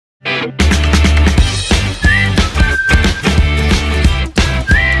Hello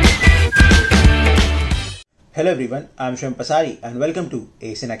everyone, I am Sham Pasari and welcome to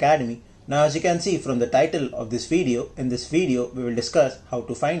ACEN Academy. Now as you can see from the title of this video, in this video we will discuss how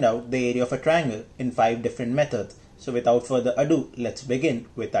to find out the area of a triangle in 5 different methods. So without further ado, let's begin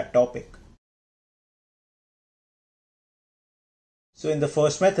with that topic. So in the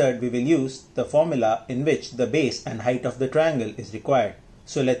first method we will use the formula in which the base and height of the triangle is required.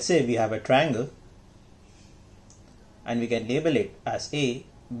 So let's say we have a triangle and we can label it as A,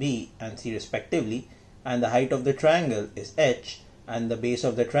 B and C respectively, and the height of the triangle is h and the base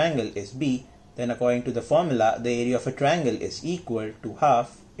of the triangle is b. Then according to the formula, the area of a triangle is equal to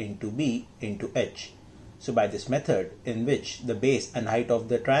half into b into h. So by this method in which the base and height of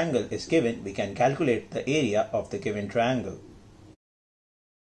the triangle is given, we can calculate the area of the given triangle.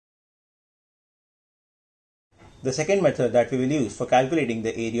 The second method that we will use for calculating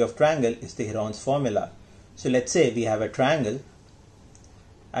the area of triangle is the Heron's formula. So let's say we have a triangle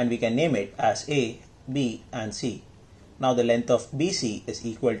and we can name it as A, B and C. Now the length of BC is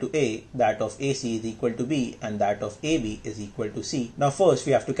equal to A, that of AC is equal to B and that of AB is equal to C. Now first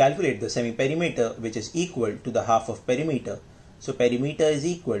we have to calculate the semi-perimeter, which is equal to the half of perimeter. So perimeter is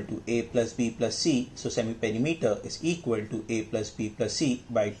equal to A plus B plus C. So semi-perimeter is equal to A plus B plus C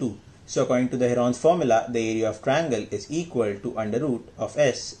by 2. So according to the Heron's formula, the area of triangle is equal to under root of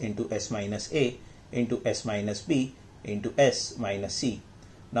S into S minus A into S minus B into S minus C.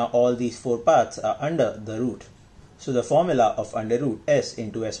 Now all these 4 parts are under the root. So the formula of under root S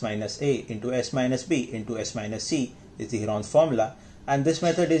into S minus A into S minus B into S minus C is the Heron's formula, and this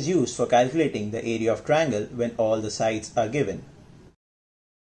method is used for calculating the area of triangle when all the sides are given.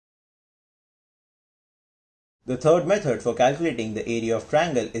 The third method for calculating the area of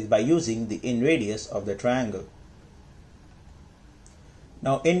triangle is by using the inradius of the triangle.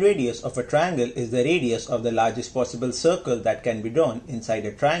 Now inradius of a triangle is the radius of the largest possible circle that can be drawn inside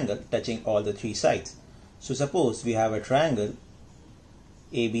a triangle touching all the 3 sides. So suppose we have a triangle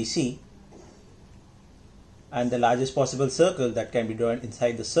ABC and the largest possible circle that can be drawn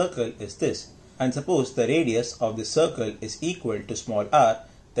inside the circle is this. And suppose the radius of this circle is equal to small r,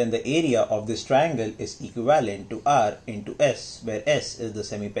 then the area of this triangle is equivalent to r into S, where S is the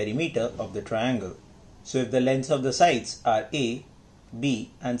semi-perimeter of the triangle. So if the lengths of the sides are A,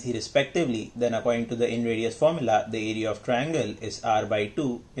 B and C respectively, then according to the inradius formula, the area of triangle is r by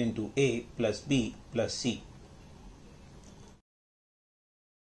 2 into A plus B plus C.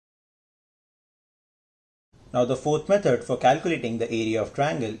 Now the fourth method for calculating the area of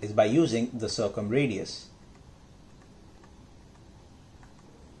triangle is by using the circumradius.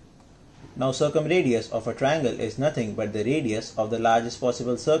 Now circumradius of a triangle is nothing but the radius of the largest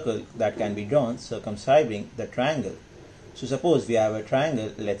possible circle that can be drawn circumscribing the triangle. So suppose we have a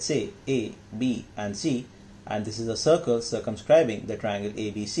triangle, let's say A, B and C, and this is a circle circumscribing the triangle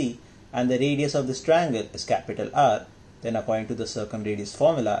ABC, and the radius of this triangle is capital R, then according to the circumradius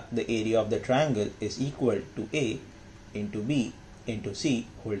formula, the area of the triangle is equal to A into B into C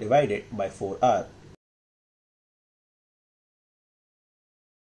whole divided by 4R.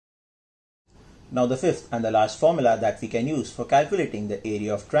 Now the fifth and the last formula that we can use for calculating the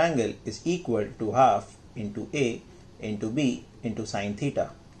area of triangle is equal to half into A into B into sine theta.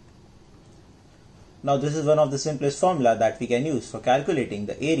 Now this is one of the simplest formula that we can use for calculating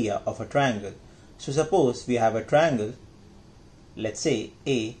the area of a triangle. So suppose we have a triangle, let's say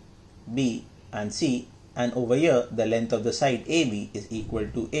A, B and C, and over here the length of the side AB is equal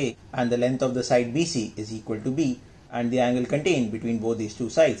to A and the length of the side BC is equal to B, and the angle contained between both these 2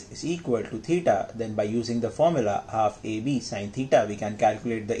 sides is equal to theta. Then by using the formula half AB sine theta, we can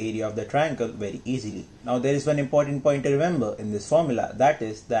calculate the area of the triangle very easily. Now there is one important point to remember in this formula, that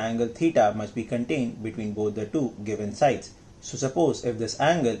is the angle theta must be contained between both the 2 given sides. So suppose if this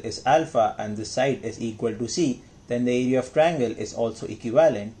angle is alpha and this side is equal to C, then the area of triangle is also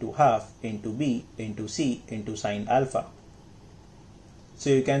equivalent to half into B into C into sine alpha. So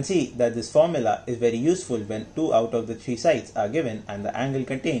you can see that this formula is very useful when 2 out of the 3 sides are given and the angle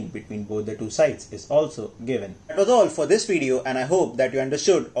contained between both the 2 sides is also given. That was all for this video, and I hope that you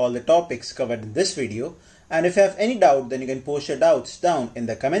understood all the topics covered in this video. And if you have any doubt, then you can post your doubts down in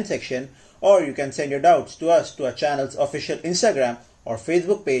the comment section, or you can send your doubts to us to our channel's official Instagram or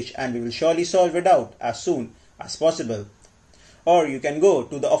Facebook page, and we will surely solve your doubt as soon as possible. Or you can go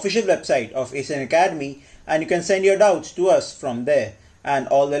to the official website of ACEN Academy and you can send your doubts to us from there. And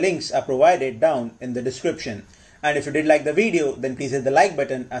all the links are provided down in the description. And if you did like the video, then please hit the like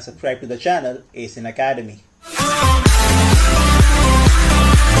button and subscribe to the channel ACEN Academy.